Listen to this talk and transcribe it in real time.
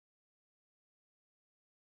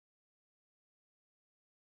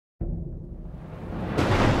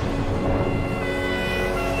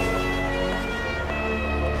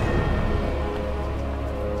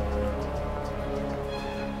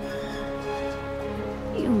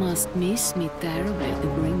must miss me terribly to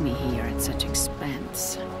bring me here at such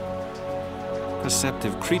expense.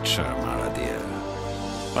 Perceptive creature, Mara dear.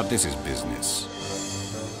 But this is business.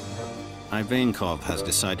 Ivankov has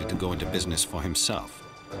decided to go into business for himself.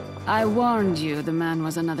 I warned you the man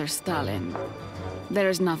was another Stalin. There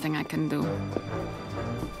is nothing I can do.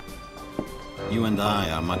 You and I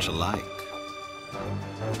are much alike.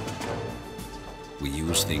 We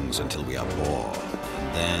use things until we are bored,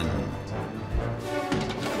 and then...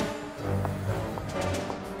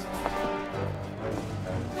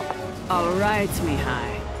 All right,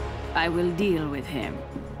 Mihai. I will deal with him,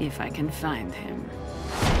 if I can find him.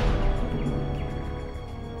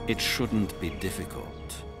 It shouldn't be difficult.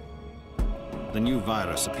 The new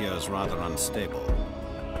virus appears rather unstable.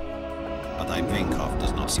 But Ivankov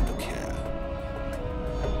does not seem to care.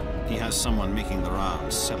 He has someone making the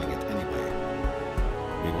rounds, selling it anyway.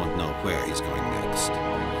 We won't know where he's going next.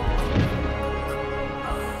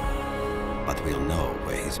 But we'll know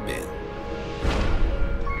where he's been.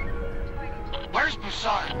 Where's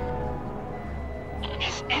Broussard?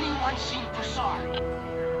 Has anyone seen Broussard?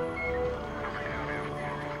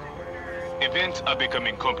 Events are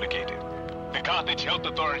becoming complicated. The Carthage Health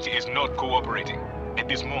Authority is not cooperating. At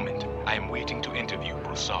this moment, I am waiting to interview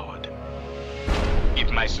Broussard. If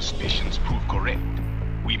my suspicions prove correct,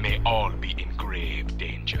 we may all be in grave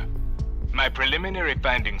danger. My preliminary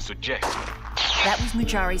findings suggest... That was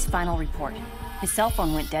Mujari's final report. His cell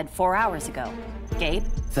phone went dead 4 hours ago. Gabe?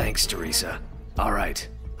 Thanks, Teresa. All right.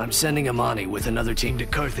 I'm sending Amani with another team to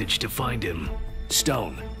Carthage to find him.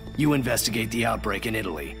 Stone, you investigate the outbreak in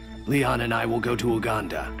Italy. Leon and I will go to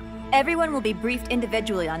Uganda. Everyone will be briefed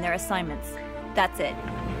individually on their assignments. That's it.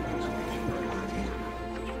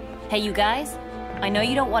 Hey, you guys? I know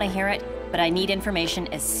you don't want to hear it, but I need information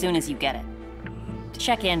as soon as you get it.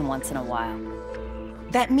 Check in once in a while.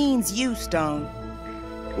 That means you, Stone.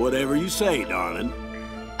 Whatever you say, darling.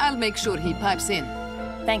 I'll make sure he pipes in.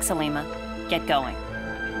 Thanks, Alima. Get going.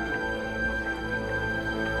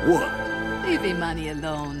 What? Leave Imani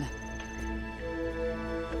alone.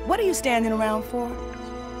 What are you standing around for?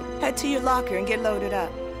 Head to your locker and get loaded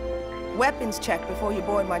up. Weapons checked before you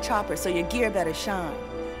board my chopper, so your gear better shine.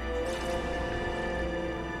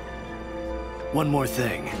 One more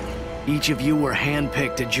thing. Each of you were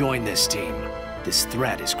handpicked to join this team. This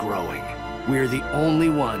threat is growing. We're the only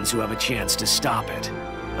ones who have a chance to stop it.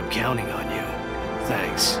 I'm counting on you.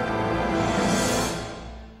 Thanks.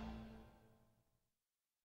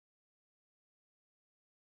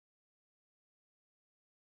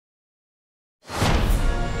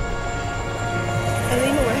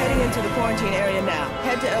 Alima, we're heading into the quarantine area now.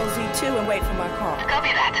 Head to LZ2 and wait for my call.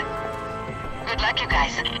 Copy that. Good luck, you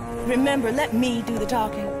guys. Remember, let me do the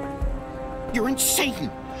talking. You're insane!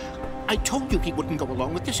 I told you he wouldn't go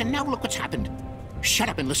along with this, and now look what's happened. Shut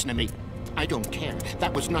up and listen to me. I don't care.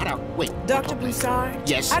 That was not our... Wait. Dr. Broussard?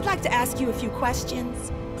 Yes? I'd like to ask you a few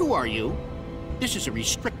questions. Who are you? This is a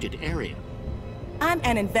restricted area. I'm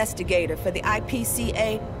an investigator for the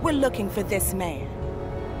IPCA. We're looking for this man.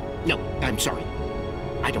 No, I'm sorry.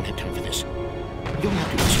 I don't have time for this. You'll have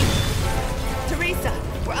to excuse me. Teresa,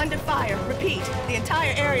 we're under fire. Repeat, the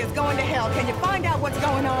entire area is going to hell. Can you find out what's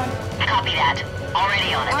going on? Copy that.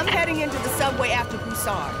 Already on it. I'm heading into the subway after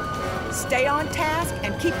Broussard. Stay on task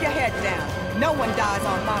and keep your head down. No one dies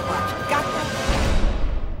on my watch. Got that?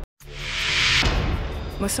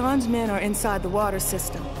 Massan's men are inside the water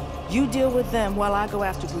system. You deal with them while I go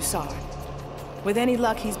after Broussard. With any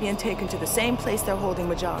luck, he's being taken to the same place they're holding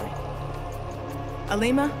Majari.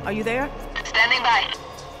 Alima, are you there? Standing by.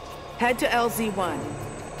 Head to LZ1.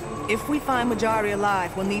 If we find Majari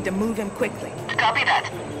alive, we'll need to move him quickly. Copy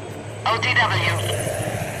that. OTW.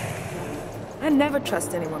 I never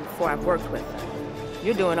trust anyone before I've worked with them.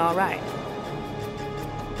 You're doing all right.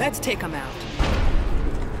 Let's take him out.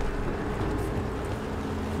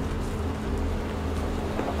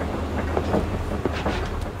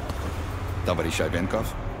 Товарищ Ivankov?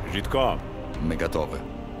 Жидко. Мы готовы.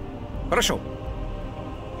 Хорошо.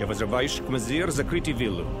 Я вызываю командир закрытую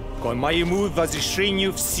виллу. По моему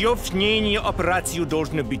разрешению все внешние операции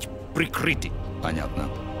должны быть прикрыты. Понятно.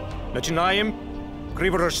 Начинаем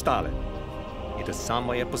Криворожстале. Это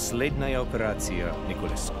самая последняя операция,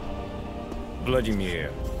 Николас.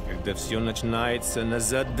 Владимир, когда все начинается,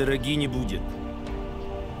 назад дороги не будет.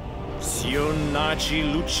 Все наши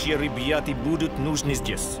лучшие ребята будут нужны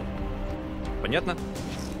здесь. Понятно?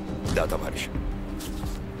 Да, товарищ.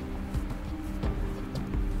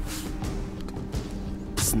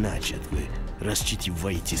 Значит, вы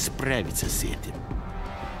рассчитываете справиться с этим.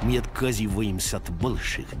 Мы отказываемся от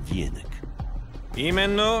больших денег.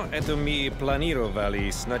 Именно это мы планировали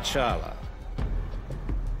сначала.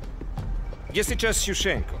 Где сейчас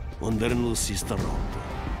Сющенко? Он вернулся из Торонто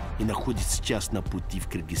и находится сейчас на пути в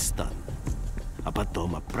Кыргызстан. А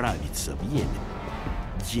потом отправится в Йемен.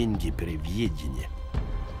 Деньги переведения,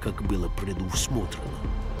 как было предусмотрено.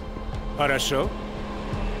 Хорошо.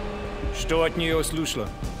 Что от нее слышала?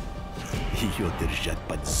 Ее держат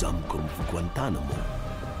под замком в Гуантанамо.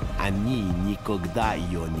 Они никогда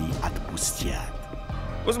ее не отпустят.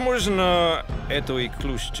 Возможно, это и к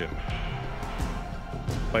лучшему.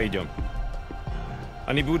 Пойдем.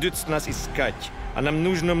 Они будут нас искать, а нам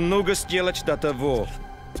нужно много сделать до того,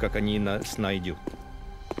 как они нас найдут.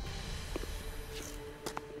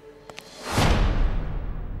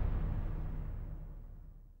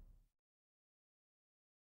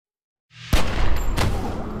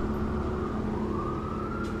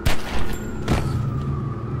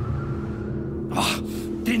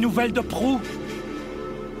 Des nouvelles de Prou?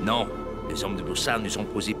 Non, les hommes de Broussard nous ont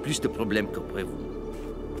posé plus de problèmes que prévu.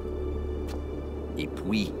 Et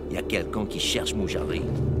puis, il y a quelqu'un qui cherche Moujari.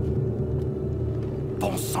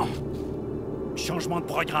 Bon sang! Changement de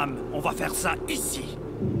programme, on va faire ça ici.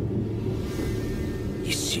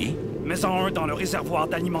 Ici? Mets-en un dans le réservoir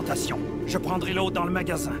d'alimentation. Je prendrai l'autre dans le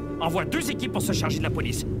magasin. Envoie 2 équipes pour se charger de la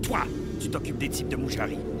police. Toi, tu t'occupes des types de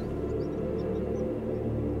Moujari.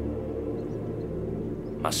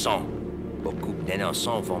 Maçon, beaucoup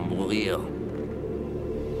d'innocents vont mourir.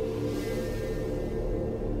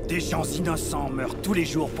 Des gens innocents meurent tous les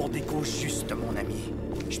jours pour des causes justes, mon ami.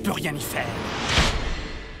 Je peux rien y faire.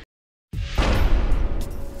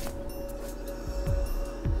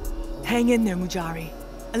 Hang in there, Mujari.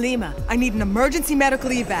 Alima, I need an emergency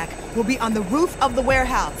medical evac. We'll be on the roof of the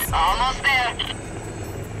warehouse. Almost there.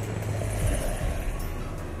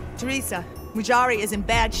 Teresa, Mujari is in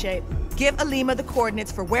bad shape. Give Alima the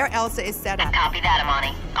coordinates for where Elsa is set up. Copy that,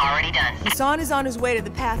 Amani. Already done. Hassan is on his way to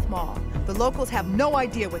the Path Mall. The locals have no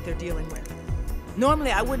idea what they're dealing with.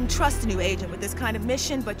 Normally, I wouldn't trust a new agent with this kind of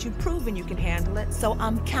mission, but you've proven you can handle it, so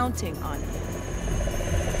I'm counting on you.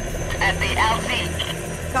 At the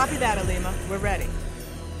LC. Copy that, Alima. We're ready.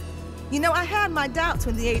 You know, I had my doubts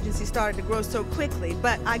when the agency started to grow so quickly,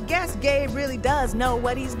 but I guess Gabe really does know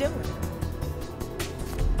what he's doing.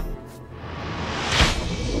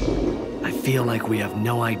 I feel like we have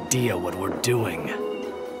no idea what we're doing.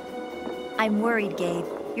 I'm worried, Gabe.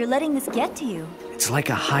 You're letting this get to you. It's like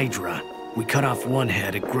a hydra. We cut off one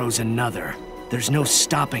head, it grows another. There's no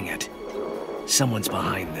stopping it. Someone's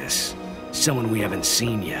behind this. Someone we haven't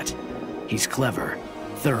seen yet. He's clever,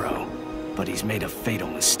 thorough, but he's made a fatal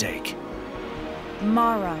mistake.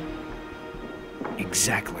 Mara.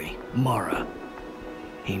 Exactly, Mara.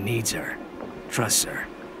 He needs her, trusts her,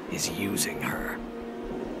 is using her.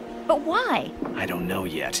 But why? I don't know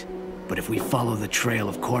yet. But if we follow the trail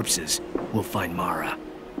of corpses, we'll find Mara.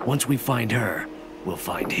 Once we find her, we'll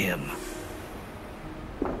find him.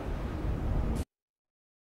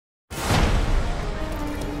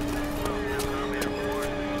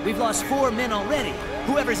 We've lost 4 men already.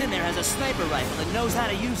 Whoever's in there has a sniper rifle and knows how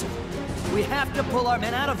to use it. We have to pull our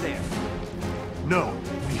men out of there. No,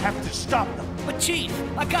 we have to stop them. But Chief,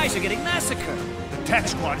 our guys are getting massacred. The tech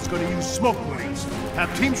squad is going to use smoke grenades.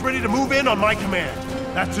 Have teams ready to move in on my command.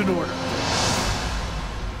 That's an order.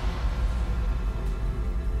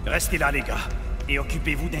 Restez là, les gars, et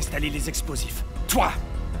occupez-vous d'installer les explosifs. Toi,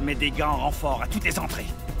 mets des gants en renfort à toutes les entrées.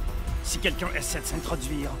 Si quelqu'un essaie de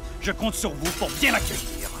s'introduire, je compte sur vous pour bien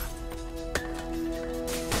l'accueillir.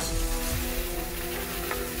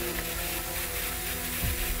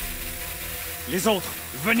 Les autres,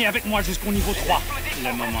 venez avec moi jusqu'au niveau 3.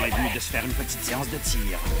 Le moment est venu de se faire une petite séance de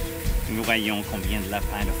tir. Nous voyons combien de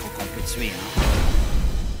lapins il faut qu'on peut tuer, hein?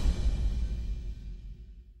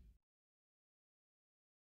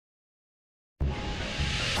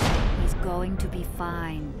 He's going to be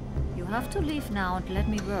fine. You have to leave now and let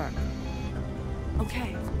me work.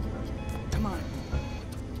 Okay. Come on.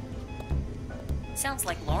 Sounds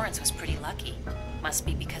like Lawrence was pretty lucky. Must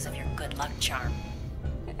be because of your good luck charm.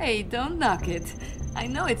 Hey, don't knock it. I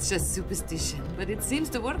know it's just superstition, but it seems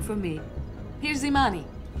to work for me. Here's Imani.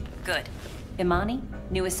 Good. Imani,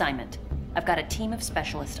 new assignment. I've got a team of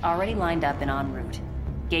specialists already lined up and en route.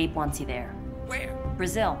 Gabe wants you there. Where?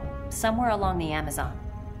 Brazil, somewhere along the Amazon.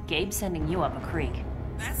 Gabe's sending you up a creek.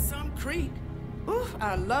 That's some creek. Oof,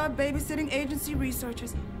 I love babysitting agency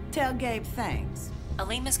researchers. Tell Gabe thanks.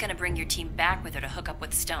 Alima's gonna bring your team back with her to hook up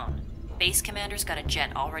with Stone. Base commander's got a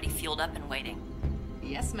jet already fueled up and waiting.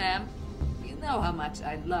 Yes, ma'am. You know how much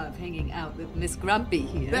I love hanging out with Miss Grumpy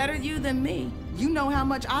here. Better you than me. You know how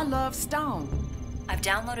much I love Stone. I've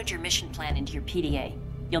downloaded your mission plan into your PDA.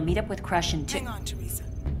 You'll meet up with Crush in 2... Hang on, Teresa.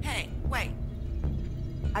 Hey, wait.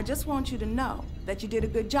 I just want you to know that you did a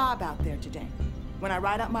good job out there today. When I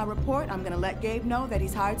write up my report, I'm gonna let Gabe know that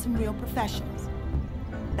he's hired some real professionals.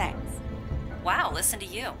 Thanks. Wow, listen to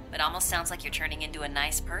you. It almost sounds like you're turning into a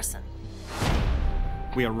nice person.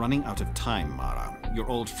 We are running out of time, Mara. Your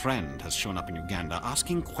old friend has shown up in Uganda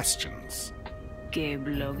asking questions. Gabe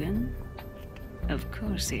Logan? Of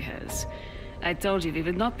course he has. I told you we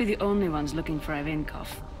would not be the only ones looking for Ivankov.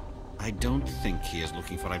 I don't think he is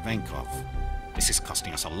looking for Ivankov. This is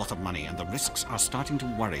costing us a lot of money, and the risks are starting to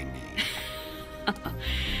worry me.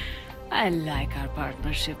 I like our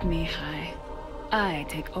partnership, Mihai. I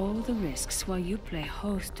take all the risks while you play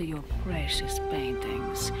host to your precious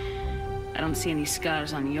paintings. I don't see any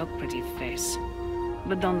scars on your pretty face.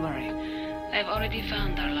 But don't worry, I've already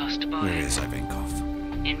found our lost boy. Where is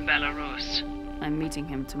Ivankov? In Belarus. I'm meeting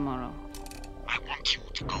him tomorrow. I want you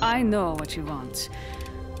to go. I know what you want.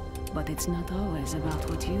 But it's not always about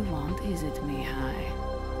what you want, is it, Mihai?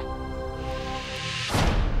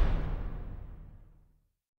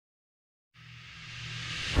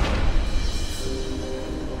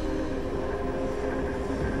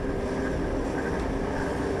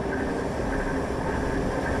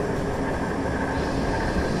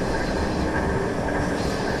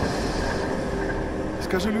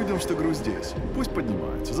 Скажи людям, что груз здесь. Пусть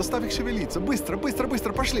поднимаются. Заставь их шевелиться. Быстро, быстро,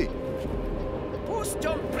 быстро, пошли! Пусть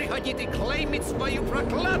он приходит и клеймит свою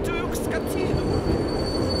проклятую скотину.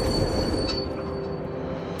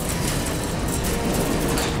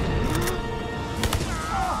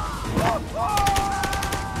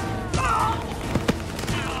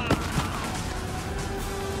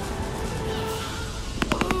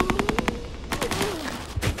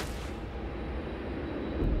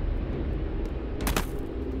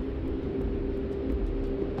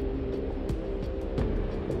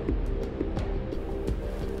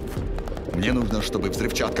 Мне нужно, чтобы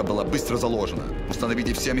взрывчатка была быстро заложена.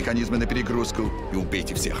 Установите все механизмы на перегрузку и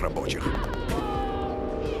убейте всех рабочих.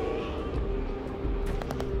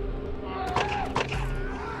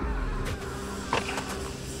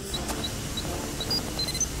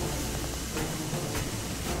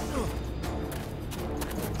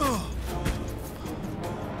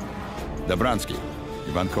 Добранский,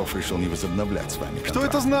 Иванков решил не возобновлять с вами контракт. Что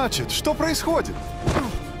это значит? Что происходит?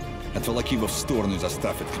 Отволоки его в сторону и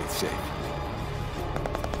заставь открыть сейф.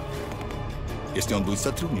 Если он будет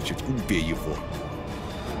сотрудничать, убей его.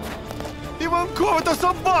 Иванков, это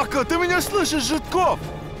собака! Ты меня слышишь, Житков?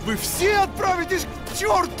 Вы все отправитесь к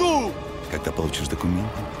черту! Когда получишь документы,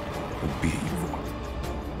 убей его.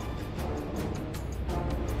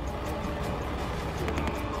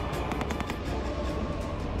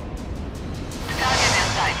 Target in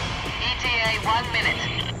sight. ETA 1 minute.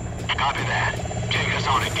 Copy that. Take us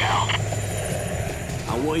on it, gal.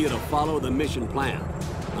 I want you to follow the mission plan.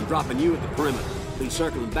 I'm dropping you at the perimeter. Then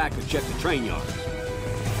circling back to check the train yard.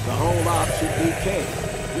 The whole op should be K.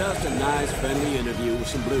 Just a nice, friendly interview with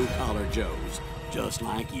some blue-collar Joes. Just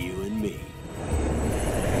like you and me.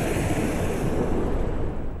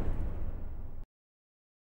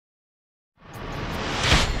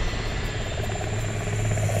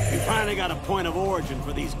 We finally got a point of origin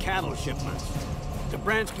for these cattle shipments.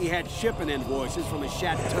 Dobransky had shipping invoices from a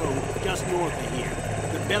chateau just north of here.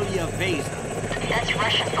 The Belya Vesa. That's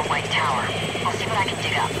Russian for White Tower. I'll see what I can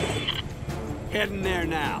dig up. Heading there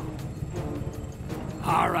now.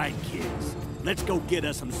 All right, kids. Let's go get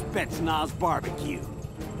us some Spetsnaz barbecue.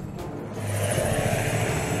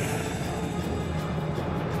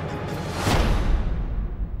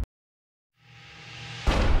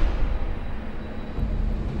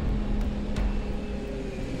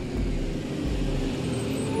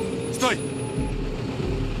 Стой!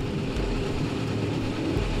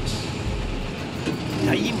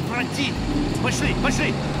 Да им пройти! Пошли,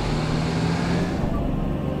 пошли!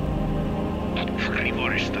 В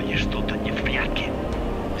Кривористане что-то не в порядке.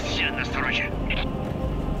 Все настороже.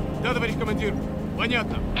 Да, товарищ командир.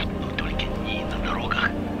 Понятно. Но только не на дорогах.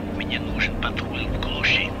 Мне нужен патруль в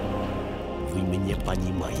глуши. Вы меня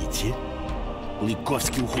понимаете?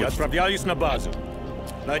 Лыковский уходит. Я отправляюсь на базу.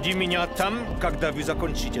 Найди меня там, когда вы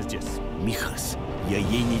закончите здесь. Михас, я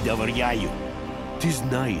ей не доверяю. Ты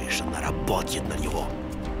знаешь, она работает на него.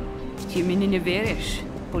 Ты мне не веришь,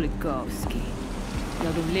 Поликовский? Я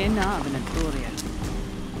удивлена в натуре.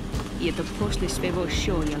 И это после своего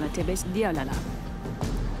шоу я на тебя сделала.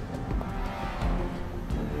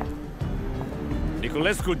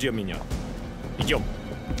 Николеску, где меня? Идем.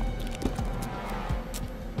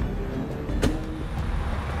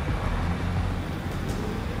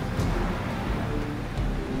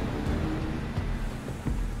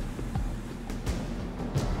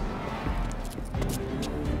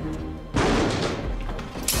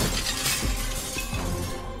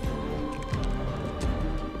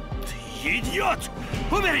 Idiot!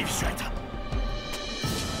 Убери все это!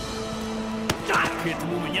 Так, к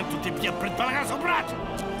этому моменту ты предполагался, брат!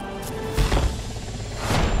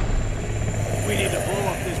 We need to blow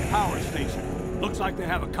up this power station. Looks like they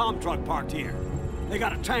have a comm truck parked here. They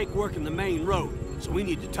got a tank working the main road, so we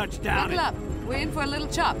need to touch down. Buckle up. We're in for a little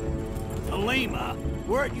chop. Halima,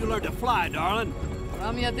 where'd you learn to fly, darling?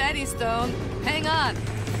 From your daddy, Stone. Hang on.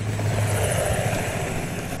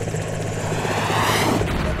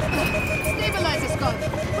 Stabilize us, Scott.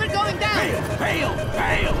 We're going down. Fail!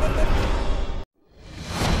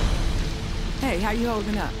 Hey, how you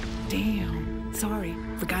holding up? Damn. Sorry.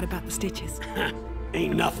 Forgot about the stitches.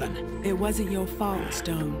 Ain't nothing. It wasn't your fault,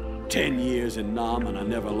 Stone. 10 years in Nam and I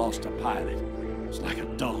never lost a pilot. It's like a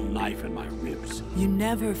dull knife in my ribs. You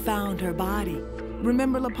never found her body.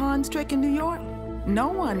 Remember LaPon's trick in New York? No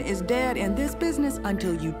one is dead in this business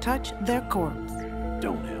until you touch their corpse.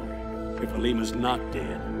 Don't help. If Halima's not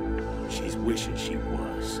dead, she's wishing she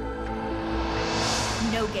was.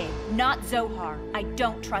 No, Gabe. Not Zohar. I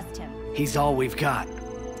don't trust him. He's all we've got.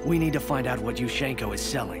 We need to find out what Yushchenko is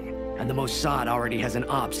selling. And the Mossad already has an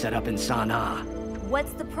op set up in Sana'a.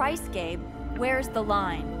 What's the price, Gabe? Where's the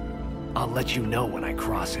line? I'll let you know when I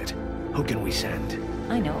cross it. Who can we send?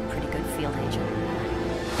 I know a pretty good field agent.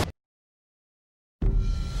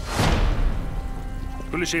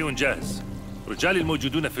 كل شيء جاهز. رجالي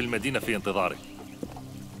الموجودون في المدينة في انتظارك.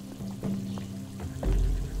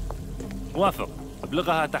 موافق.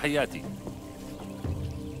 ابلغها تحياتي.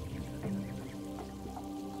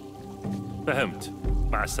 فهمت.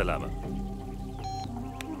 مع السلامة.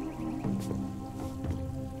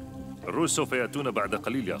 الروس سوف يأتون بعد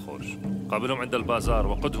قليل يا خورج. قابلهم عند البازار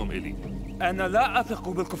وقدهم إلي. أنا لا أثق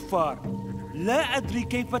بالكفار. لا أدري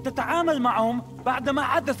كيف تتعامل معهم بعد ما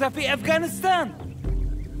حدث في أفغانستان.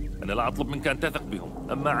 أنا لا أطلب منك أن تثق بهم،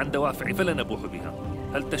 أما عن دوافعي فلن أبوح بها.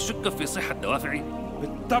 هل تشك في صحة دوافعي؟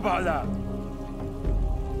 بالطبع لا.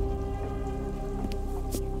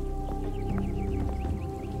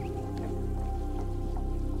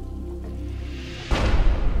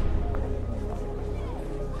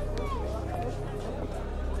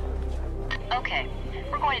 Okay,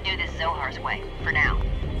 we're going to do this Zohar's way, for now.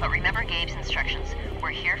 But remember Gabe's instructions.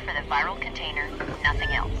 We're here for the viral container,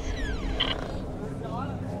 nothing else.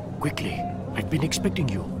 Quickly, I've been expecting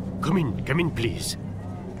you. Come in, please.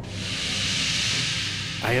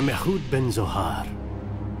 I am Ehud Ben Zohar.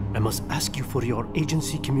 I must ask you for your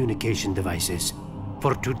agency communication devices.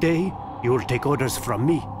 For today, you will take orders from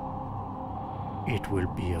me. It will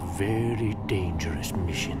be a very dangerous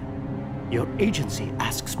mission. Your agency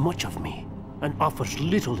asks much of me and offers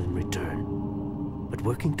little in return. But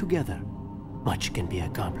working together, much can be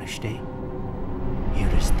accomplished, eh?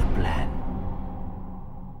 Here is the plan.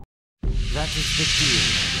 That is the deal.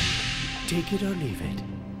 Take it or leave it.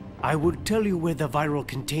 I will tell you where the viral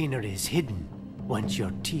container is hidden once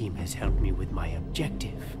your team has helped me with my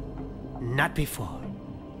objective. Not before.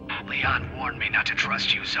 Leon warned me not to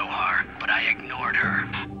trust you, Zohar, but I ignored her.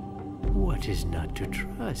 What is not to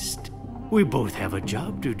trust? We both have a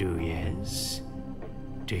job to do, yes?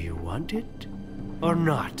 Do you want it or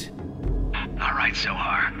not? All right,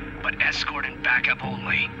 Zohar, but escort and backup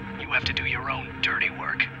only. You have to do your own dirty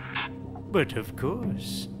work. But of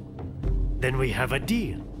course. Then we have a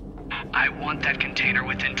deal. I want that container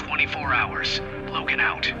within 24 hours. Logan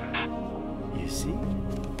out. You see?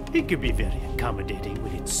 He can be very accommodating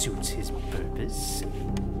when it suits his purpose.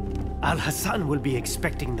 Al-Hassan will be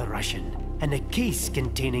expecting the Russian and a case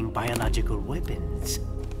containing biological weapons.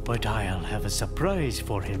 But I'll have a surprise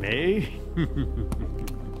for him, eh?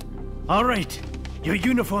 All right, your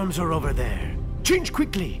uniforms are over there. Change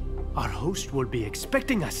quickly. Our host will be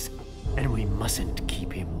expecting us, and we mustn't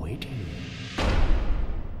keep him waiting.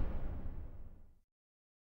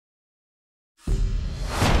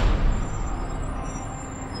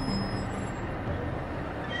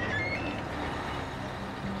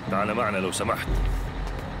 تعال معنا لو سمحت.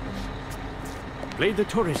 Play the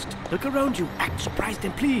tourist. Look around you. Act surprised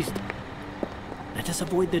and pleased. Let us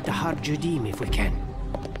avoid the Dahar Judim if we can.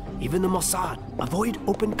 Even the Mossad. Avoid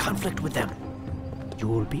open conflict with them. You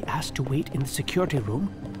will be asked to wait in the security room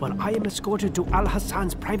while I am escorted to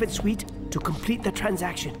Al-Hassan's private suite to complete the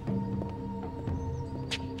transaction.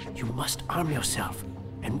 You must arm yourself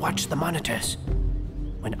and watch the monitors.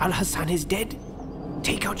 When Al-Hassan is dead,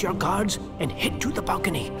 take out your guards and head to the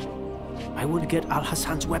balcony. I will get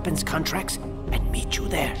Al-Hassan's weapons contracts and meet you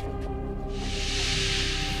there.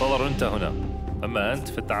 انتظر أنت هنا. أما أنت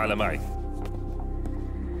فتعال معي.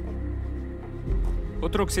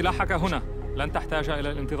 اترك سلاحك هنا. لن تحتاج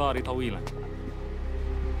إلى الانتظار طويلاً.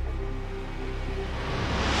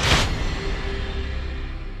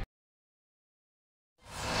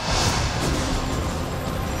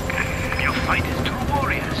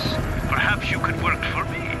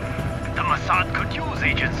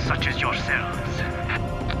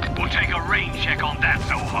 rain check on that,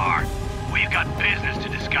 Zohar. We've got business to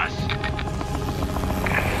discuss.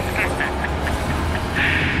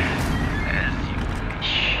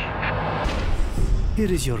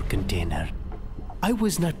 Here is your container. I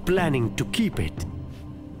was not planning to keep it.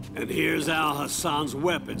 And here's Al Hassan's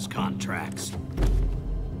weapons contracts.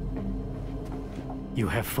 You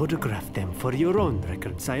have photographed them for your own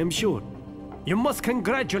records, I am sure. You must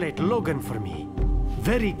congratulate Logan for me.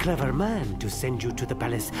 Very clever man to send you to the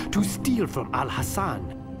palace to steal from Al Hassan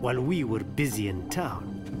while we were busy in town.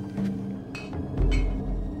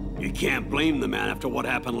 You can't blame the man after what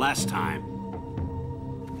happened last time.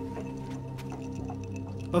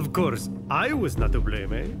 Of course, I was not to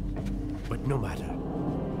blame, eh? But no matter.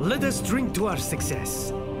 Let us drink to our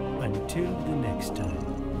success. Until the next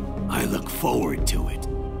time. I look forward to it.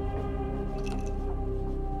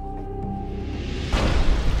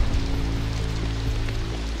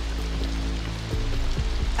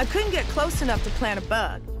 I couldn't get close enough to plant a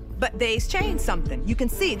bug, but they's changed something. You can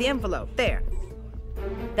see the envelope there.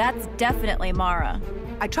 That's definitely Mara.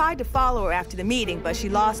 I tried to follow her after the meeting, but she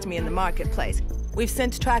lost me in the marketplace. We've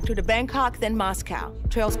since tracked her to Bangkok, then Moscow.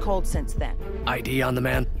 Trail's cold since then. ID on the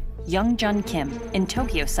man? Young Jun Kim, in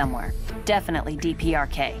Tokyo somewhere. Definitely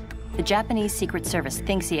DPRK. The Japanese Secret Service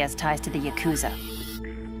thinks he has ties to the Yakuza.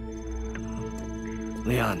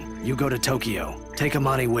 Leon, you go to Tokyo. Take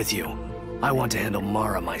Amani with you. I want to handle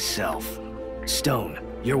Mara myself. Stone,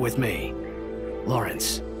 you're with me.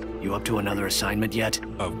 Lawrence, you up to another assignment yet?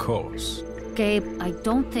 Of course. Gabe, I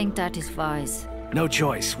don't think that is wise. No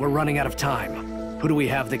choice. We're running out of time. Who do we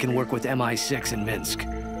have that can work with MI6 in Minsk?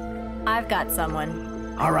 I've got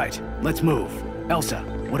someone. All right, let's move. Elsa,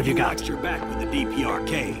 what have you got? Watch your back with the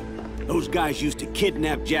DPRK. Those guys used to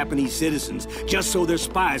kidnap Japanese citizens just so their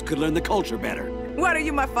spies could learn the culture better. What, are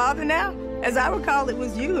you my father now? As I recall, it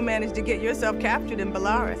was you who managed to get yourself captured in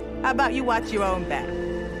Belarus. How about you watch your own back?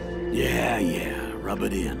 Yeah, rub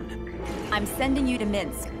it in. I'm sending you to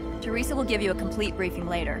Minsk. Teresa will give you a complete briefing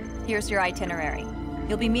later. Here's your itinerary.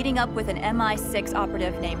 You'll be meeting up with an MI6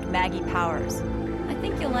 operative named Maggie Powers. I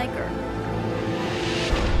think you'll like her.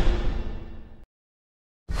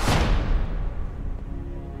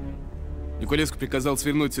 Николеску приказал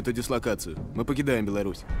свернуть всю эту дислокацию. Мы покидаем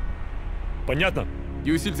Беларусь. Понятно.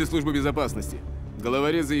 И усильте службу безопасности.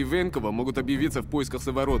 Головорезы и Венкова могут объявиться в поисках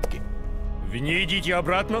Совородки. Вы не идите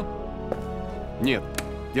обратно? Нет.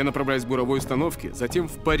 Я направляюсь к буровой установке, затем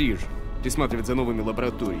в Париж, присматривать за новыми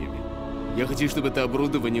лабораториями. Я хочу, чтобы это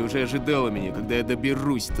оборудование уже ожидало меня, когда я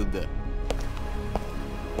доберусь туда.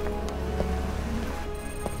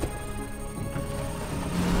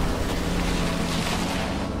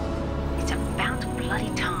 It's about bloody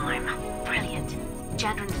time. Brilliant.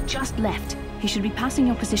 Jadrin's Just left. He should be passing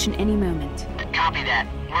your position any moment. Copy that.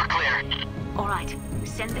 We're clear. All right.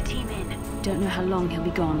 Send the team in. Don't know how long he'll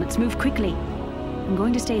be gone. Let's move quickly. I'm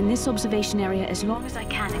going to stay in this observation area as long as I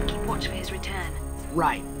can and keep watch for his return.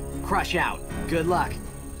 Right. Crush out. Good luck.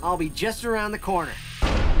 I'll be just around the corner.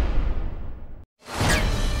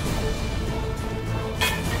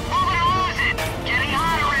 Getting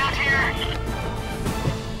hot around here.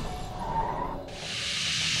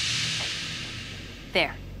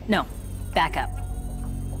 There. No. Back up.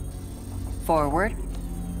 Forward.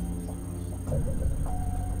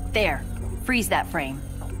 There. Freeze that frame.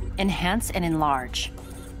 Enhance and enlarge.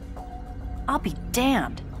 I'll be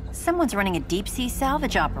damned. Someone's running a deep-sea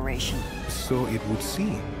salvage operation. So it would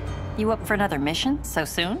seem. You up for another mission so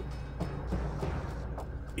soon?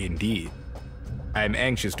 Indeed. I'm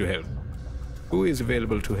anxious to help. Who is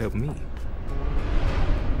available to help me?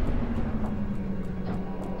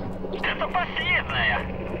 Это последняя.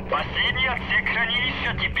 Последний отсек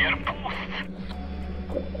хранилища теперь пуст.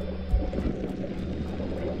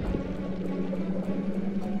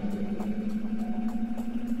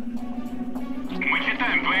 Мы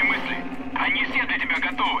читаем твои мысли. Они все для тебя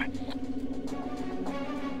готовы.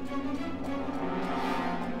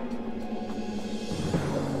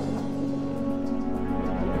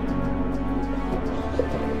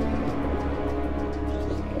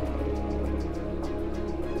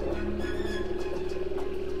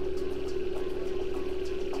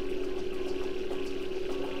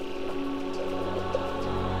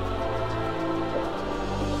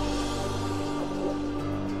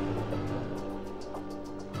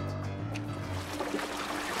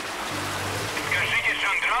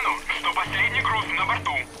 Последний груз на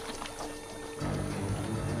борту.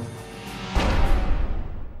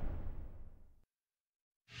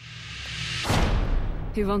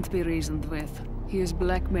 He won't be reasoned with. He is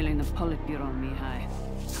blackmailing the Politburo, Mihai.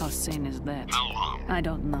 How sane is that? How long? I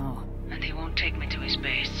don't know. And he won't take me to his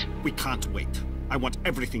base. We can't wait. I want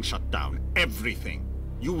everything shut down. Everything.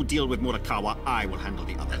 You deal with Murakawa, I will handle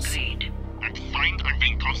the others. Agreed. And find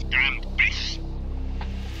Arvinkov's damned base.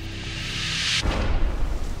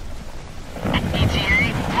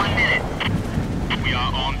 ETA, 1 minute. We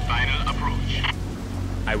are on final approach.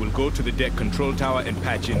 I will go to the deck control tower and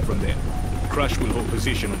patch in from there. Crush will hold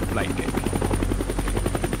position on the flight deck.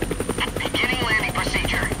 Beginning landing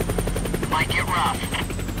procedure. Might get rough.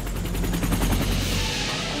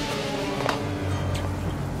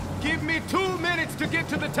 Give me 2 minutes to get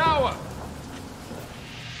to the tower!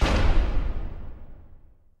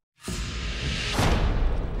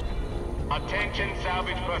 Attention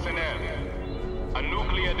salvage personnel. A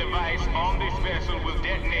nuclear device on this vessel will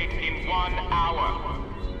detonate in 1 hour.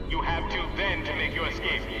 You have till then to make your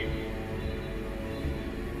escape.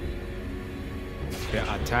 There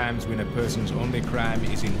are times when a person's only crime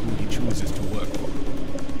is in who he chooses to work for.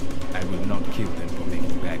 I will not kill them for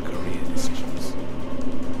making bad career decisions.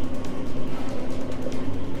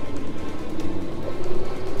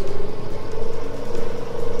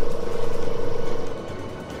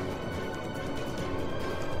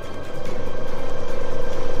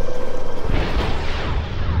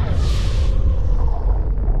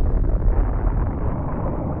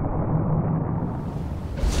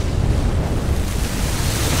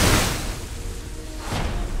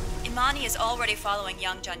 Is already following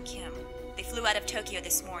Young Jun Kim. They flew out of Tokyo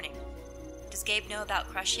this morning. Does Gabe know about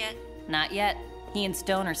Crush yet? Not yet. He and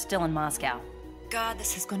Stone are still in Moscow. God,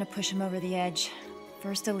 this is gonna push him over the edge.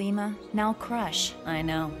 First Alima, now Crush. I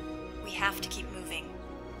know. We have to keep moving.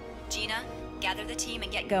 Gina, gather the team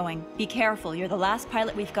and get going. Be careful, you're the last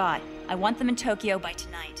pilot we've got. I want them in Tokyo by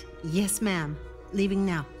tonight. Yes, ma'am. Leaving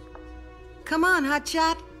now. Come on,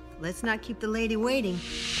 hotshot. Let's not keep the lady waiting.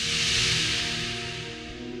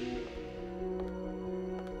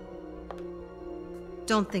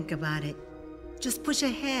 Don't think about it. Just push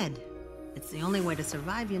ahead. It's the only way to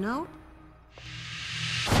survive, you know?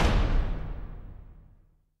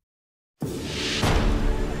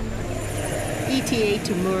 ETA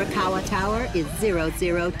to Murakawa Tower is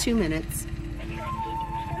 002 minutes.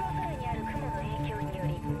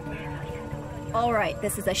 All right,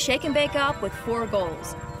 this is a shake and bake op with 4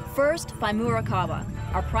 goals. First, find Murakawa.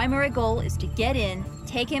 Our primary goal is to get in,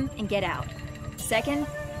 take him, and get out. Second,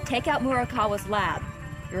 take out Murakawa's lab.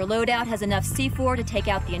 Your loadout has enough C4 to take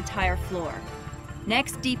out the entire floor.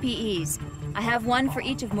 Next, DPEs. I have one for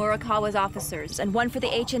each of Murakawa's officers, and one for the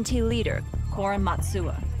HNT leader, Koren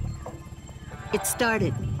Matsuo. It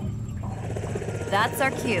started. That's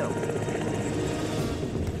our cue.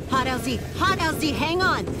 Hot LZ, hang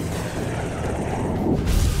on!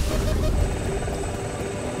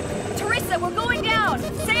 Teresa, we're going down!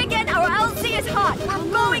 Say again, our LZ is hot! We're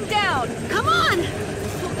going down! Come on!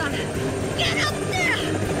 Hold on. Get up there!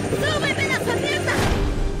 ¡Súbeme la mierda!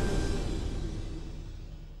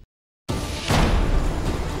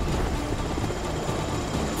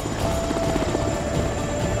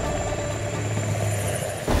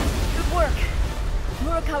 Good work.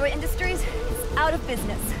 Murakawa Industries is out of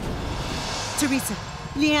business. Teresa,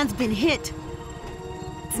 Leanne's been hit.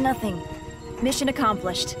 It's nothing. Mission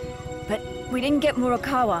accomplished. But we didn't get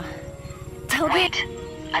Murakawa. Tell me... Wait.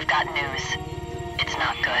 I've got news. It's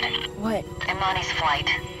not good. What? Imani's flight.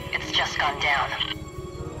 It's just gone down.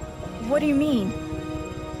 What do you mean?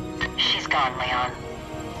 She's gone, Leon.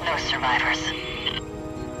 No survivors.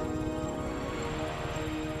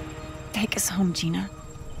 Take us home, Gina.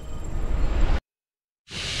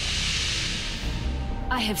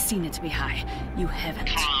 I have seen it, Mihai. You haven't.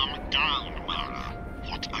 Calm down, Mara.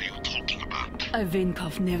 What are you talking about?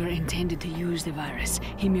 Arvinkov never intended to use the virus.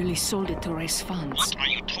 He merely sold it to raise funds. What are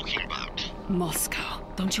you talking about? Moscow.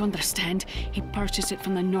 Don't you understand? He purchased it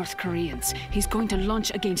from the North Koreans. He's going to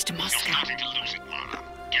launch against Moscow. You're starting to lose it, Mara.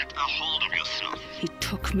 Get a hold of yourself. He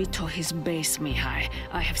took me to his base, Mihai.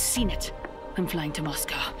 I have seen it. I'm flying to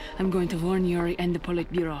Moscow. I'm going to warn Yuri and the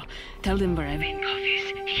Politburo. Tell them where Arvinkov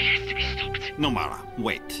is. He has to be stopped. No, Mara,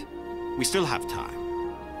 wait. We still have time.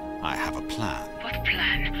 I have a plan. What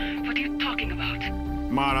plan? What are you talking about?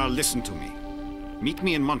 Mara, listen to me. Meet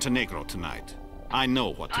me in Montenegro tonight. I know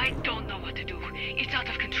what to do. I don't know what to do. It's out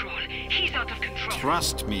of control. He's out of control.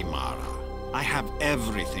 Trust me, Mara. I have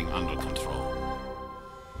everything under control.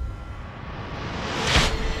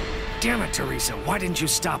 Damn it, Teresa. Why didn't you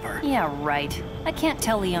stop her? Yeah, right. I can't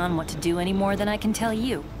tell Leon what to do any more than I can tell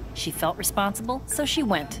you. She felt responsible, so she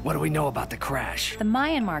went. What do we know about the crash? The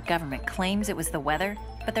Myanmar government claims it was the weather,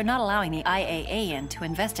 but they're not allowing the IAA in to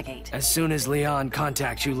investigate. As soon as Leon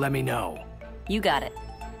contacts you, let me know. You got it.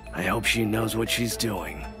 I hope she knows what she's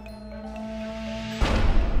doing.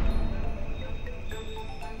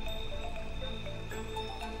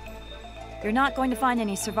 You're not going to find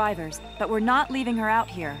any survivors, but we're not leaving her out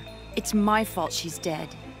here. It's my fault she's dead.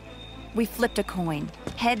 We flipped a coin.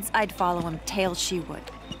 Heads, I'd follow him. Tails, she would.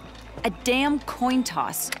 A damn coin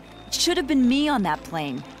toss. It should have been me on that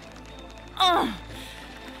plane. Ugh!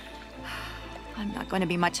 I'm not going to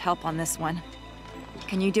be much help on this one.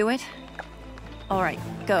 Can you do it? All right,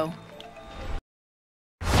 go.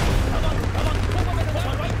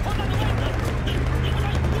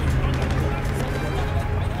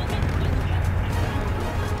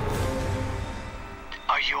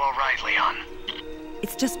 Are you all right, Leon?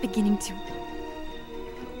 It's just beginning to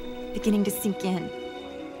sink in.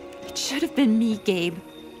 It should have been me, Gabe.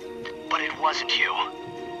 But it wasn't you.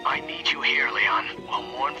 I need you here, Leon. We'll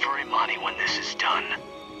mourn for Imani when this is done.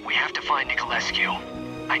 We have to find Nicolescu.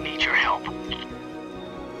 I need your help.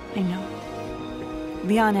 I know.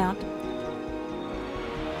 Leon out.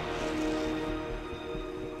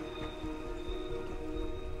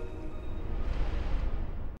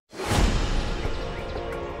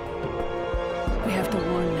 We have to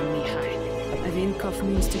warn them, Mihai. Ivankov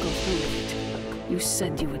needs to go through with it. You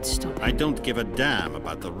said you would stop him. I don't give a damn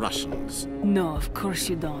about the Russians. No, of course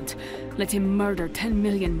you don't. Let him murder 10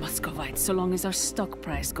 million Muscovites so long as our stock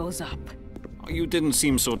price goes up. You didn't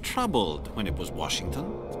seem so troubled when it was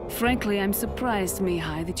Washington. Frankly, I'm surprised,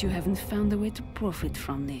 Mihai, that you haven't found a way to profit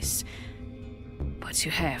from this. But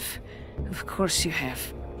you have. Of course you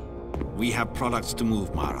have. We have products to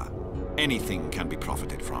move, Mara. Anything can be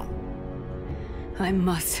profited from. I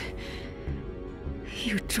must.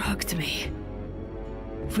 You drugged me.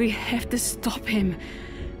 We have to stop him.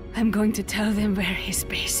 I'm going to tell them where his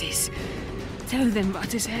base is. Tell them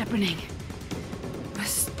what is happening.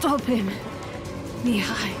 Stop him.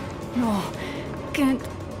 Mihai. No. Can't.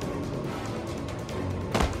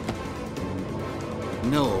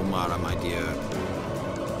 No, Mara, my dear.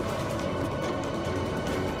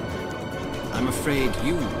 I'm afraid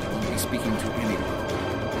you won't be speaking to anyone.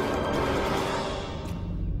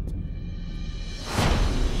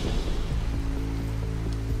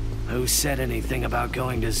 Who said anything about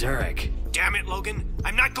going to Zurich? Damn it, Logan.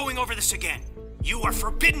 I'm not going over this again. You are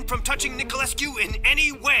forbidden from touching Nicolescu in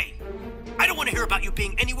any way. I don't want to hear about you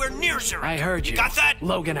being anywhere near Zurich. I heard you. Got that?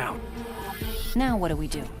 Logan out. Now what do we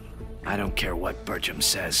do? I don't care what Bertram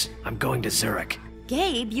says. I'm going to Zurich.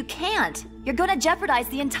 Gabe, you can't. You're gonna jeopardize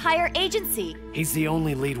the entire agency. He's the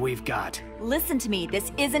only lead we've got. Listen to me,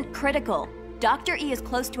 this isn't critical. Dr. E is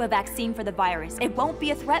close to a vaccine for the virus. It won't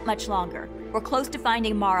be a threat much longer. We're close to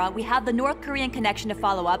finding Mara, we have the North Korean connection to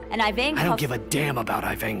follow up, and Ivankov— I don't give a damn about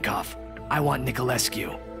Ivankov. I want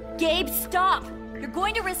Nicolescu. Gabe, stop! You're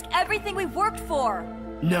going to risk everything we've worked for!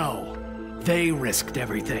 No. They risked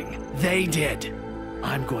everything. They did.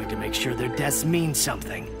 I'm going to make sure their deaths mean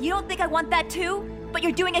something. You don't think I want that too? But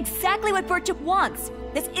you're doing exactly what Bertram wants.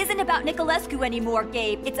 This isn't about Nicolescu anymore,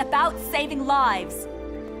 Gabe. It's about saving lives.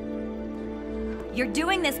 You're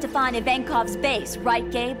doing this to find Ivankov's base, right,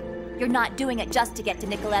 Gabe? You're not doing it just to get to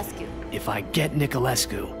Nicolescu. If I get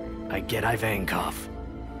Nicolescu, I get Ivankov.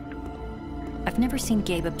 I've never seen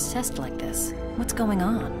Gabe obsessed like this. What's going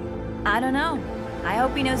on? I don't know. I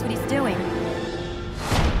hope he knows what he's doing.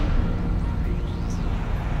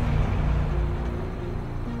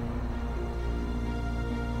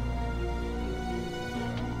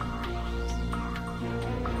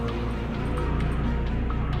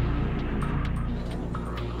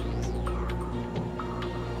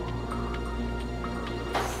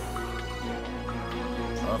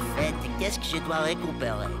 Qu'est-ce que je dois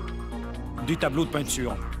récupérer? Des tableaux de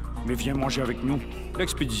peinture. Mais viens manger avec nous.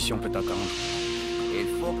 L'expédition peut attendre. Il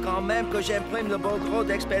faut quand même que j'imprime le beau gros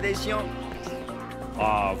d'expédition.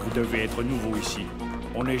 Ah, vous devez être nouveau ici.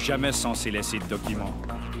 On n'est jamais censé laisser de documents.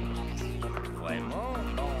 Vraiment?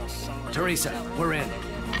 Teresa, we're in.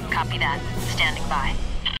 Copy that. Standing by.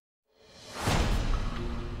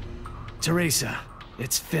 Teresa,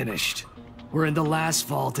 it's finished. We're in the last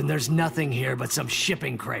vault, and there's nothing here but some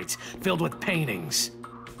shipping crates filled with paintings.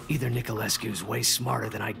 Either Nicolescu's way smarter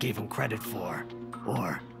than I gave him credit for,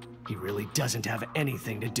 or he really doesn't have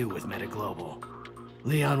anything to do with Metaglobal.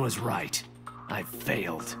 Leon was right. I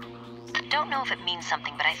failed. Don't know if it means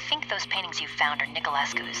something, but I think those paintings you found are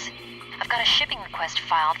Nicolescu's. I've got a shipping request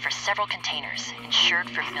filed for several containers, insured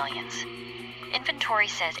for millions. Inventory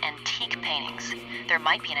says antique paintings. There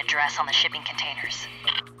might be an address on the shipping containers.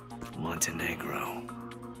 Montenegro.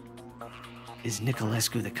 Is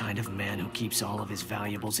Nicolescu the kind of man who keeps all of his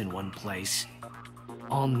valuables in one place?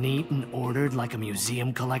 All neat and ordered like a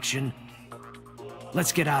museum collection?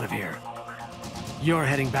 Let's get out of here. You're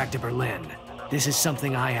heading back to Berlin. This is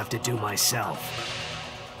something I have to do myself.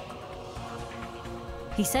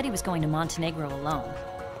 He said he was going to Montenegro alone.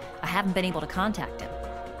 I haven't been able to contact him.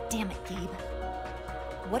 Damn it, Gabe.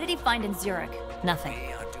 What did he find in Zurich? Nothing.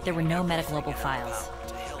 There were no metaglobal files.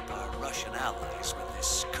 To help our Russian allies with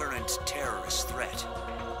this current terrorist threat.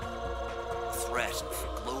 A threat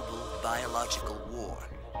of global biological war,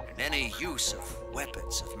 and any use of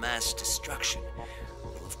weapons of mass destruction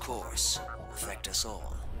will, of course, affect us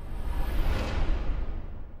all.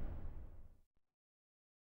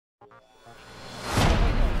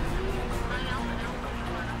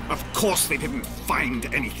 Of course they didn't find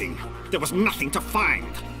anything. There was nothing to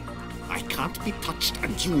find. I can't be touched,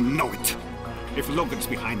 and you know it. If Logan's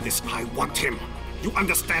behind this, I want him. You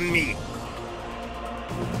understand me?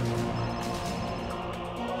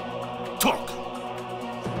 Talk.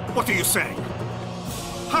 What are you saying?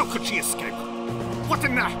 How could she escape? What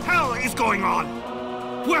in the hell is going on?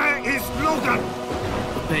 Where is Logan?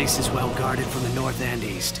 The base is well guarded from the north and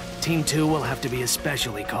east. Team 2 will have to be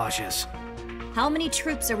especially cautious. How many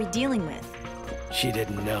troops are we dealing with? She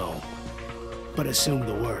didn't know, but assumed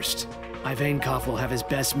the worst. Ivankov will have his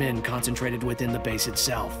best men concentrated within the base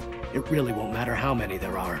itself. It really won't matter how many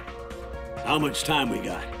there are. How much time we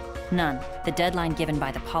got? None. The deadline given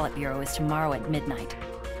by the Politburo is tomorrow at midnight.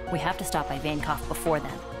 We have to stop Ivankov before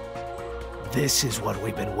then. This is what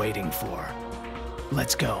we've been waiting for.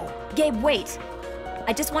 Let's go. Gabe, wait!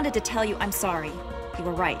 I just wanted to tell you I'm sorry. You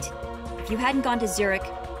were right. If you hadn't gone to Zurich,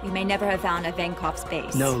 we may never have found Ivankov's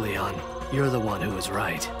base. No, Leon. You're the one who was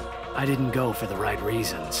right. I didn't go for the right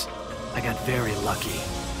reasons. I got very lucky.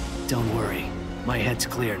 Don't worry. My head's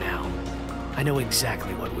clear now. I know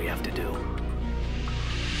exactly what we have to do.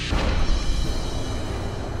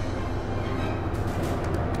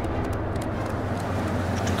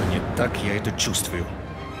 Что-то не так, я это чувствую.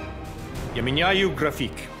 Я меняю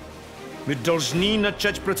график. Мы должны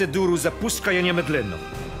начать процедуру запуска немедленно.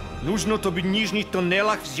 Нужно, чтобы в нижних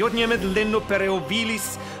тоннелях все немедленно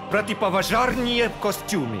переобулись противопожарные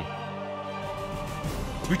костюмы.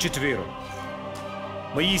 Вы четверо.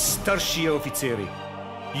 Мои старшие офицеры.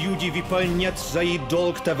 Люди выполнят свой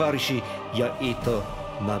долг, товарищи. Я это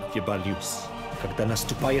надебалюсь. Когда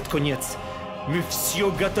наступает конец, мы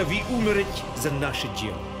все готовы умереть за наше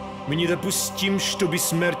дело. Мы не допустим, чтобы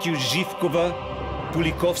смертью Живкова,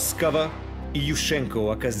 Пуликовского и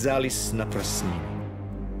Ющенко оказались напрасными.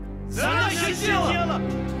 За наше дело!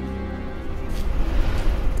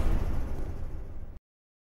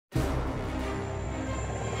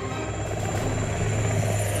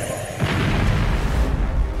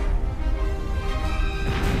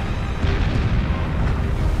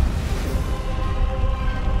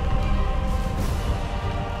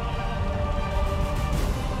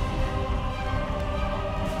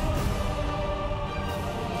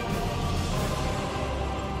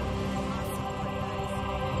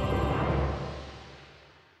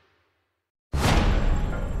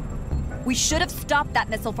 We should have stopped that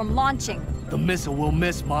missile from launching. The missile will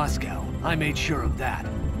miss Moscow. I made sure of that.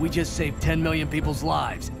 We just saved 10 million people's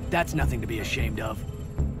lives. That's nothing to be ashamed of.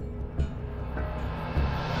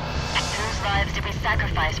 Whose lives did we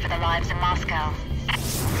sacrifice for the lives in Moscow?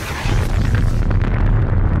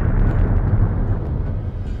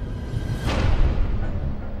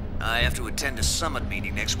 I have to attend a summit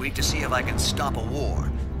meeting next week to see if I can stop a war,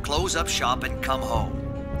 close up shop, and come home.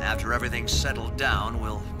 After everything's settled down,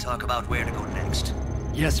 we'll talk about where to go next.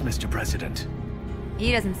 Yes, Mr. President.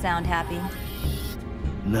 He doesn't sound happy.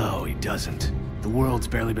 No, he doesn't. The world's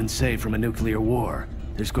barely been saved from a nuclear war.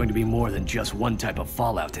 There's going to be more than just one type of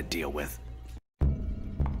fallout to deal with.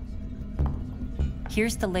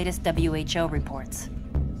 Here's the latest WHO reports.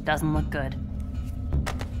 Doesn't look good.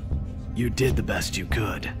 You did the best you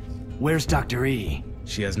could. Where's Dr. E?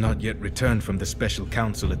 She has not yet returned from the special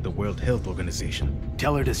council at the World Health Organization.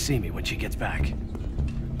 Tell her to see me when she gets back.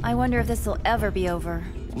 I wonder if this will ever be over.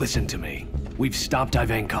 Listen to me. We've stopped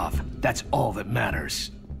Ivankov. That's all that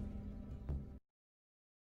matters.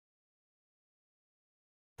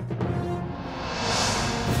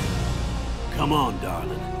 Come on,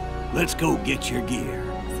 darling. Let's go get your gear.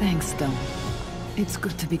 Thanks, Dom. It's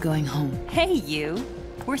good to be going home. Hey, you!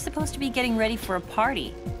 We're supposed to be getting ready for a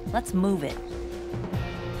party. Let's move it.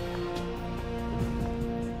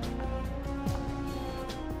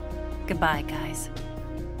 Goodbye, guys.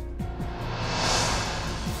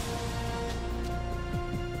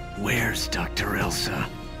 Where's Dr. Elsa?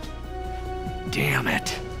 Damn it.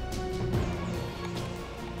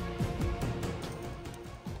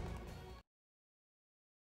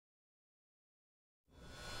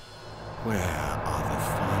 Where are the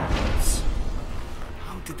funds?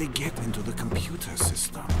 How did they get into the computer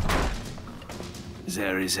system?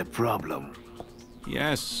 There is a problem.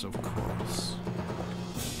 Yes, of course.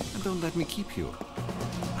 And don't let me keep you.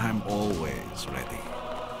 I'm always ready.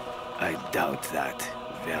 I doubt that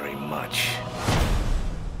very much.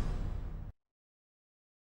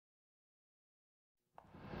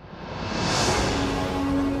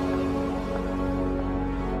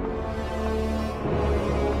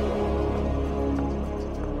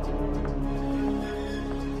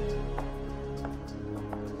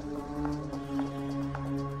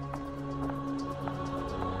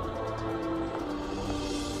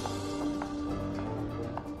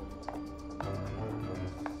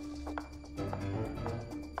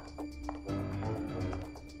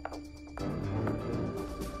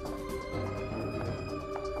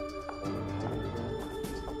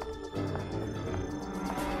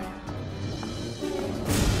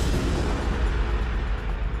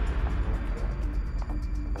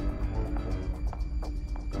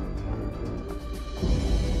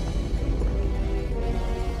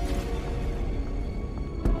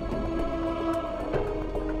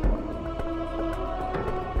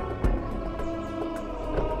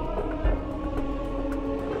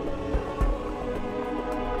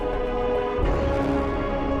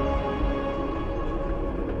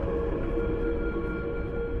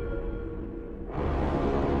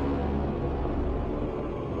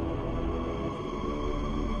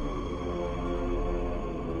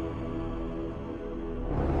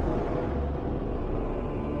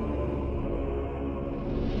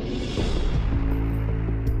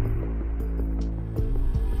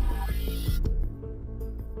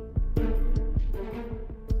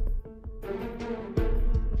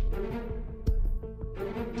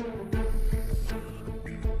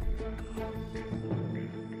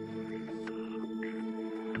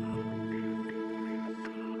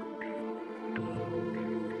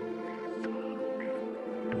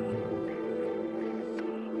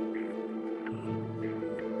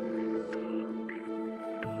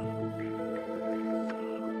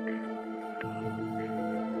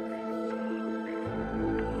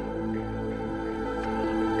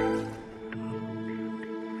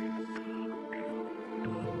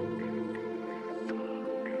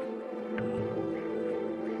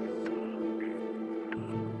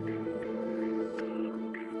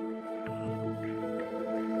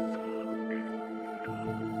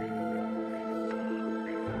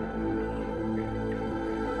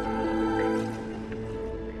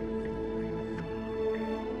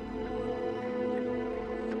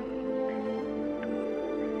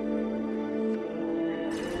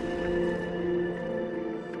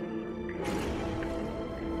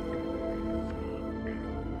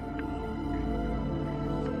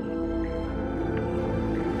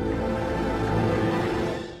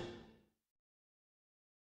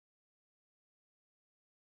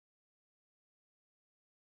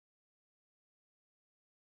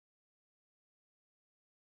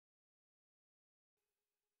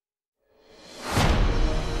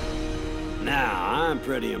 Now, I'm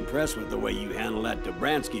pretty impressed with the way you handle that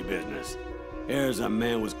Dobransky business. Here's a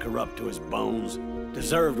man was corrupt to his bones,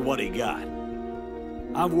 deserved what he got.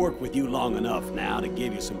 I've worked with you long enough now to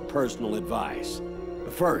give you some personal advice.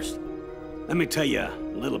 But first, let me tell you a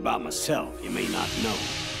little about myself you may not know.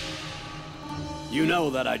 You know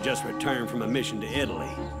that I just returned from a mission to Italy.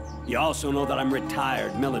 You also know that I'm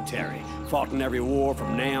retired military, fought in every war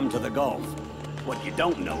from Nam to the Gulf. What you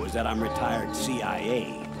don't know is that I'm retired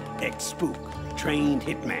CIA, ex-spook, trained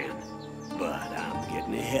hitman. But I'm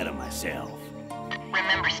getting ahead of myself.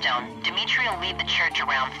 Remember, Stone, Dimitri will leave the church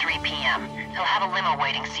around 3 p.m. He'll have a limo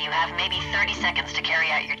waiting, so you have maybe 30 seconds to carry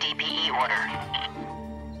out your DPE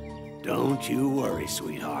order. Don't you worry,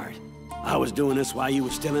 sweetheart. I was doing this while you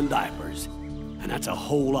were still in diapers. And that's a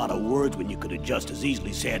whole lot of words when you could have just as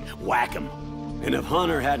easily said, whack 'em. And if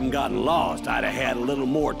Hunter hadn't gotten lost, I'd have had a little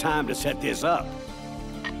more time to set this up.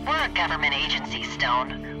 We're a government agency,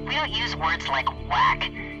 Stone. We don't use words like whack.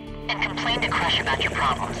 And complain to Crush about your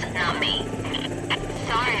problems, not me.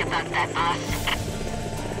 Sorry about that, boss.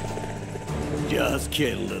 Just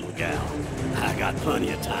kidding, little gal. I got plenty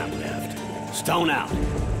of time left. Stone out.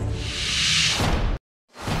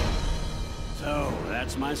 So,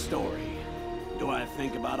 that's my story. Do I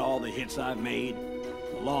think about all the hits I've made?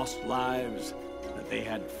 The lost lives, that they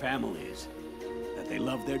had families, that they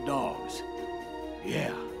loved their dogs.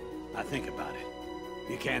 Yeah, I think about it.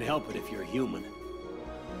 You can't help it if you're human.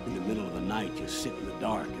 In the middle of the night, you sit in the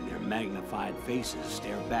dark and their magnified faces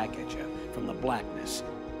stare back at you from the blackness.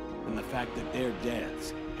 And the fact that their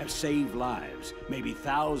deaths have saved lives, maybe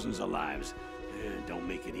thousands of lives, don't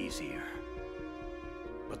make it easier.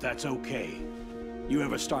 But that's okay. You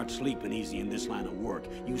ever start sleeping easy in this line of work,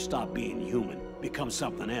 you stop being human, become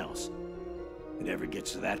something else. It ever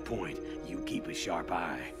gets to that point, you keep a sharp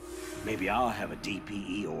eye. Maybe I'll have a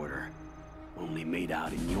DPE order, only made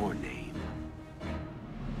out in your name.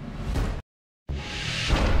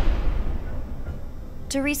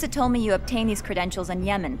 Teresa told me you obtained these credentials in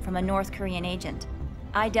Yemen from a North Korean agent.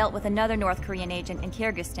 I dealt with another North Korean agent in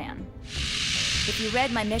Kyrgyzstan. If you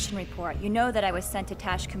read my mission report, you know that I was sent to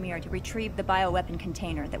Tashkemir to retrieve the bioweapon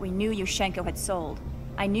container that we knew Yushchenko had sold.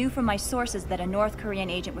 I knew from my sources that a North Korean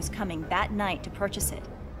agent was coming that night to purchase it.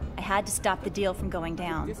 I had to stop the deal from going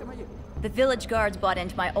down. The village guards bought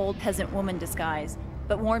into my old peasant woman disguise,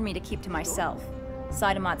 but warned me to keep to myself.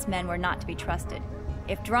 Sidamat's men were not to be trusted.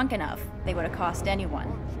 If drunk enough, they would have cost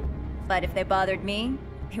anyone. But if they bothered me,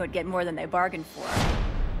 they would get more than they bargained for.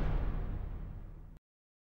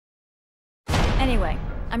 Anyway,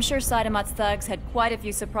 I'm sure Sidamat's thugs had quite a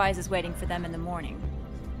few surprises waiting for them in the morning.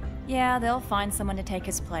 Yeah, they'll find someone to take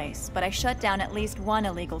his place, but I shut down at least one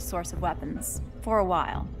illegal source of weapons. For a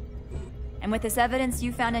while. And with this evidence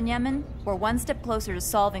you found in Yemen, we're one step closer to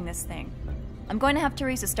solving this thing. I'm going to have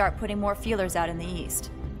Teresa start putting more feelers out in the east.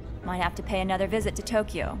 Might have to pay another visit to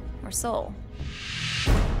Tokyo, or Seoul.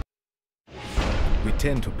 We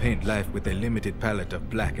tend to paint life with a limited palette of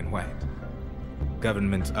black and white.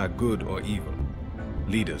 Governments are good or evil.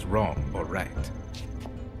 Leaders wrong or right.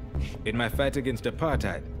 In my fight against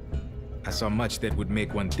apartheid, I saw much that would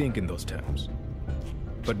make one think in those terms.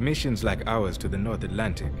 But missions like ours to the North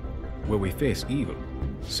Atlantic, where we face evil,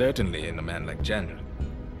 certainly in a man like General,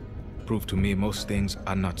 prove to me most things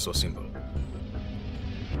are not so simple.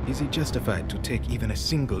 Is he justified to take even a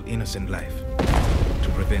single innocent life to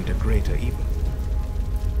prevent a greater evil?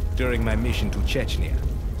 During my mission to Chechnya,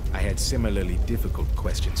 I had similarly difficult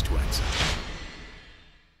questions to answer.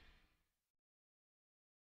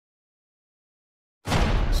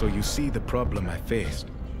 So you see the problem I faced.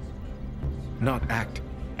 Not act,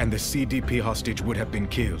 and the CDP hostage would have been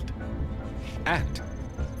killed. Act,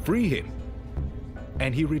 free him,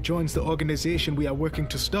 and he rejoins the organization we are working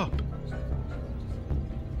to stop.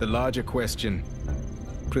 The larger question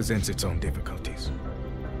presents its own difficulties.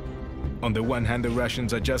 On the one hand, the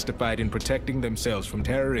Russians are justified in protecting themselves from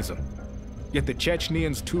terrorism. Yet the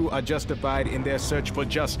Chechnyans too are justified in their search for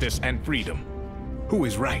justice and freedom. Who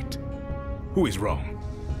is right? Who is wrong?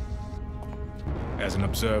 As an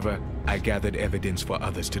observer, I gathered evidence for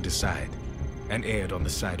others to decide, and erred on the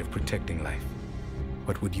side of protecting life.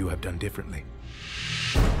 What would you have done differently?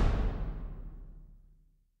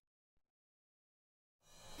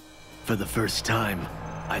 For the first time,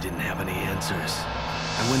 I didn't have any answers.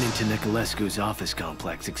 I went into Nicolescu's office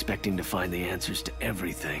complex expecting to find the answers to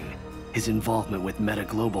everything. His involvement with Meta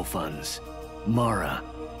Global Funds, Mara,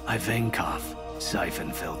 Ivankov,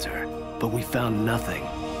 Syphon filter. But we found nothing.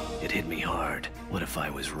 It hit me hard. What if I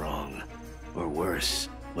was wrong? Or worse,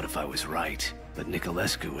 what if I was right? But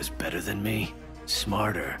Nicolescu was better than me,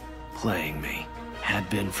 smarter, playing me. Had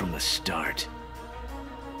been from the start.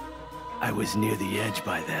 I was near the edge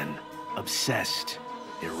by then. Obsessed.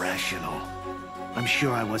 Irrational. I'm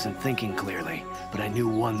sure I wasn't thinking clearly, but I knew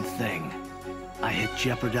one thing. I had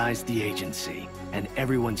jeopardized the agency and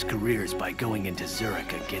everyone's careers by going into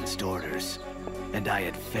Zurich against orders. And I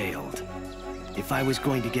had failed. If I was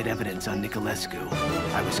going to get evidence on Nicolescu,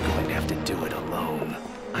 I was going to have to do it alone.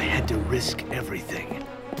 I had to risk everything.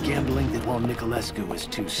 Gambling that while Nicolescu was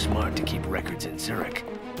too smart to keep records in Zurich,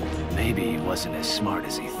 maybe he wasn't as smart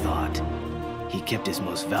as he thought. He kept his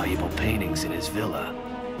most valuable paintings in his villa.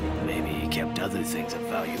 Maybe he kept other things of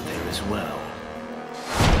value there as well.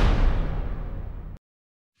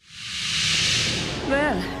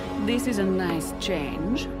 Well, this is a nice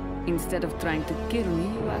change. Instead of trying to kill me,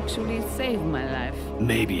 you actually saved my life.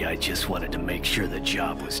 Maybe I just wanted to make sure the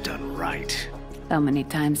job was done right. How many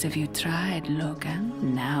times have you tried,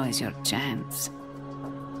 Logan? Now is your chance.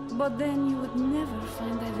 But then you would never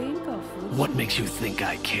find Ivankov, would you? What makes you think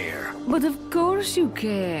I care? But of course you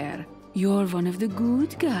care. You're one of the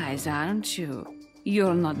good guys, aren't you?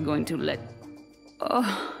 You're not going to let...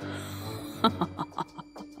 Oh...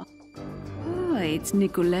 Oh, it's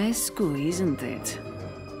Nicolescu, isn't it?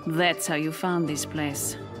 That's how you found this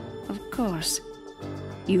place. Of course.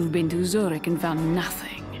 You've been to Zurich and found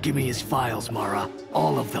nothing. Give me his files, Mara.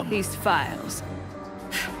 All of them. His files?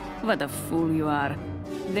 What a fool you are.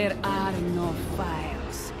 There are no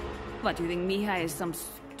files. What, you think Mihai is some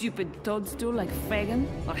stupid toadstool like Fagan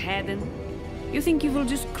or Haddon? You think you will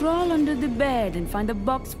just crawl under the bed and find a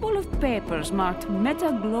box full of papers marked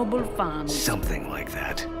Meta Global Funds? Something like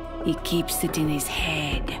that. He keeps it in his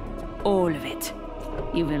head. All of it.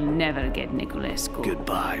 You will never get Nicolescu.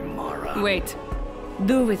 Goodbye, Mara. Wait.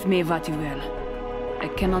 Do with me what you will. I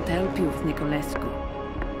cannot help you with Nicolescu.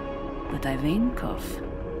 But Ivankov...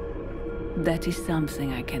 That is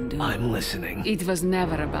something I can do. I'm listening. It was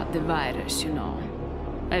never about the virus, you know.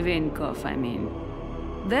 Ivankov, I mean.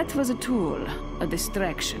 That was a tool, a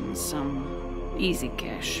distraction, some easy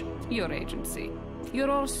cash. Your agency. You're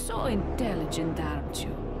all so intelligent, aren't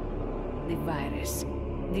you? The virus,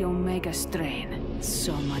 the Omega strain.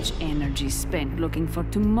 So much energy spent looking for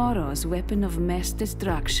tomorrow's weapon of mass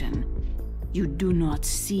destruction. You do not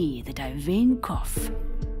see that Ivankov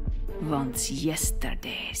wants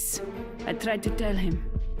yesterday's. I tried to tell him.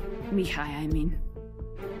 Mihai, I mean.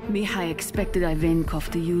 Mihai expected Ivankov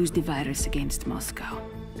to use the virus against Moscow.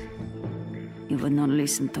 He would not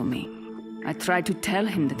listen to me. I tried to tell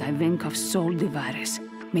him that Ivankov sold the virus,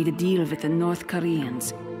 made a deal with the North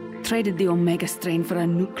Koreans, traded the Omega strain for a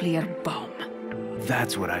nuclear bomb.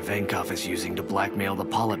 That's what Ivankov is using to blackmail the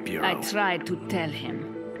Politburo. I tried to tell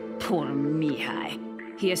him. Poor Mihai.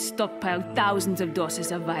 He has stockpiled thousands of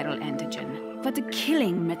doses of viral antigen. What a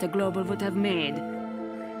killing Metaglobal would have made.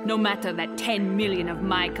 No matter that 10 million of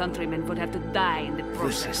my countrymen would have to die in the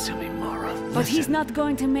process. Listen to me, Mara. But he's not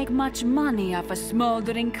going to make much money off a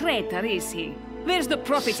smoldering crater, is he? Where's the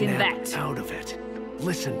profit in that? Snap out of it.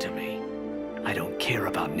 Listen to me. I don't care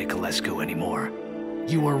about Niculescu anymore.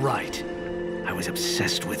 You were right. I was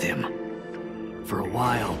obsessed with him. For a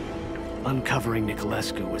while, uncovering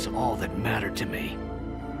Niculescu was all that mattered to me.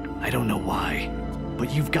 I don't know why,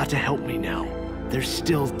 but you've got to help me now. There's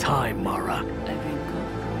still time, Mara.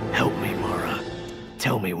 Help me, Mara.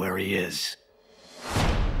 Tell me where he is.